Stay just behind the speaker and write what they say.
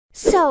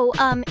So,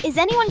 is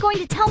anyone going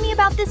to tell me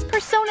about this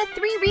Persona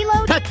 3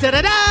 reload?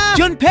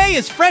 Ta-da-da-da! Junpei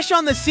is fresh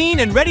on the scene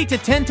and ready to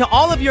tend to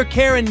all of your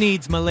care and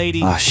needs,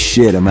 milady. Ah,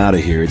 shit, I'm out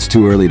of here. It's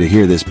too early to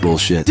hear this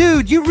bullshit.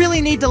 Dude, you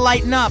really need to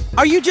lighten up.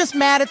 Are you just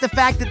mad at the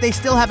fact that they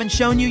still haven't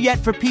shown you yet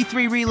for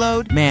P3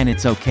 Reload? Man,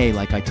 it's okay,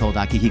 like I told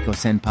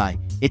Akihiko-senpai.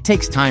 It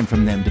takes time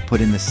from them to put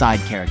in the side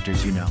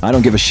characters, you know. I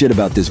don't give a shit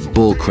about this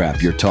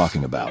bullcrap you're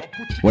talking about.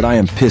 What I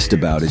am pissed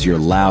about is your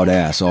loud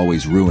ass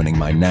always ruining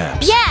my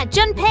naps. Yeah,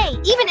 Junpei,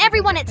 even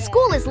everyone at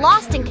school is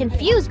lost and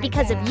confused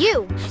because of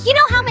you. You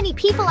know how many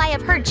people I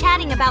have heard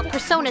chatting about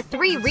Persona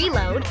 3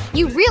 Reload?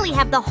 You really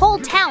have the whole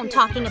town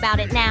talking about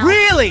it now.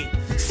 Really?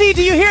 See,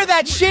 do you hear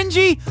that,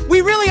 Shinji?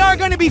 We really are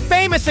going to be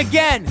famous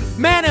again.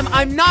 Madam,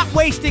 I'm not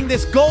wasting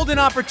this golden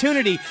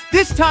opportunity.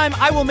 This time,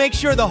 I will make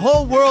sure the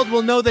whole world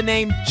will know the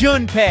name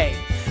Junpei.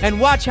 And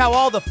watch how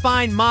all the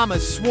fine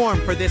mamas swarm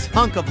for this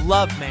hunk of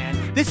love, man.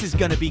 This is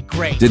gonna be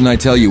great. Didn't I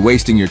tell you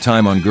wasting your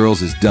time on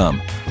girls is dumb?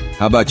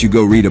 How about you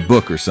go read a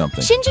book or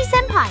something?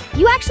 Shinji-senpai,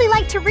 you actually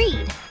like to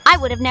read. I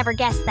would have never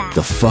guessed that.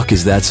 The fuck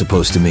is that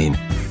supposed to mean?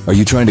 Are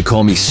you trying to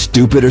call me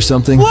stupid or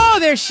something? Whoa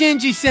there,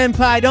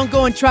 Shinji-senpai. Don't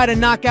go and try to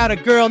knock out a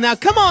girl. Now,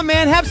 come on,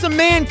 man. Have some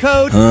man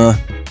code. Huh?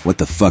 What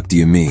the fuck do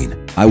you mean?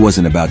 I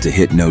wasn't about to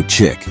hit no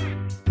chick.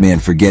 Man,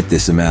 forget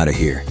this, I'm out of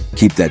here.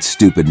 Keep that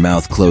stupid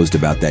mouth closed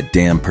about that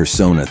damn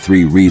Persona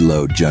 3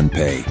 Reload,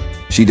 Junpei.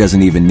 She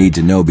doesn't even need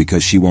to know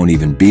because she won't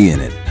even be in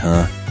it,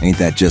 huh? Ain't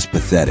that just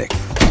pathetic?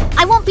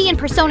 I won't be in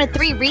Persona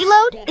 3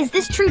 Reload? Is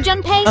this true,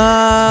 Junpei?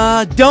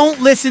 Don't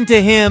listen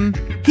to him.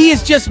 He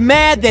is just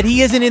mad that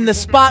he isn't in the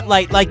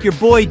spotlight like your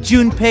boy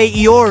Junpei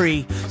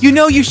Iori. You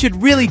know you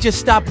should really just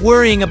stop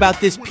worrying about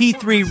this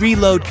P3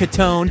 Reload,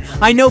 Katone.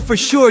 I know for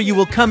sure you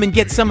will come and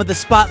get some of the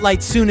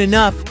spotlight soon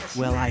enough.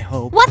 Well, I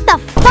hope. What the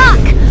fuck?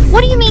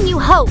 What do you mean you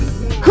hope?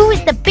 Who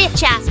is the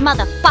bitch-ass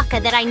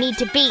motherfucker that I need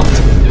to beat?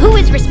 Who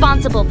is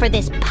responsible for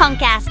this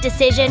punk-ass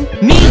decision?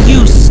 Me,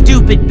 you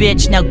stupid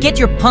bitch. Now get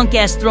your punk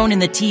ass thrown in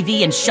the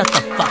TV and shut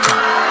the fuck up.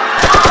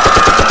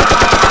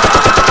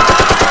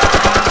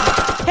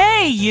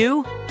 Hey,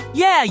 you.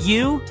 Yeah,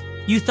 you.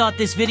 You thought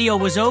this video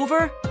was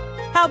over?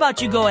 How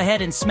about you go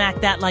ahead and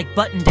smack that like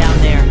button down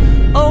there?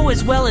 Oh,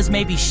 as well as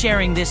maybe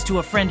sharing this to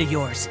a friend of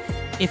yours.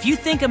 If you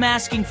think I'm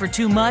asking for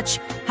too much,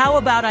 how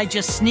about I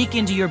just sneak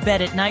into your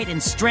bed at night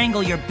and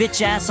strangle your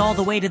bitch ass all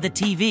the way to the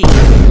TV?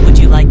 Would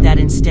you like that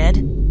instead?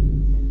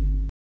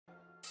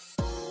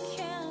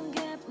 Can't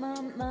get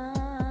my mind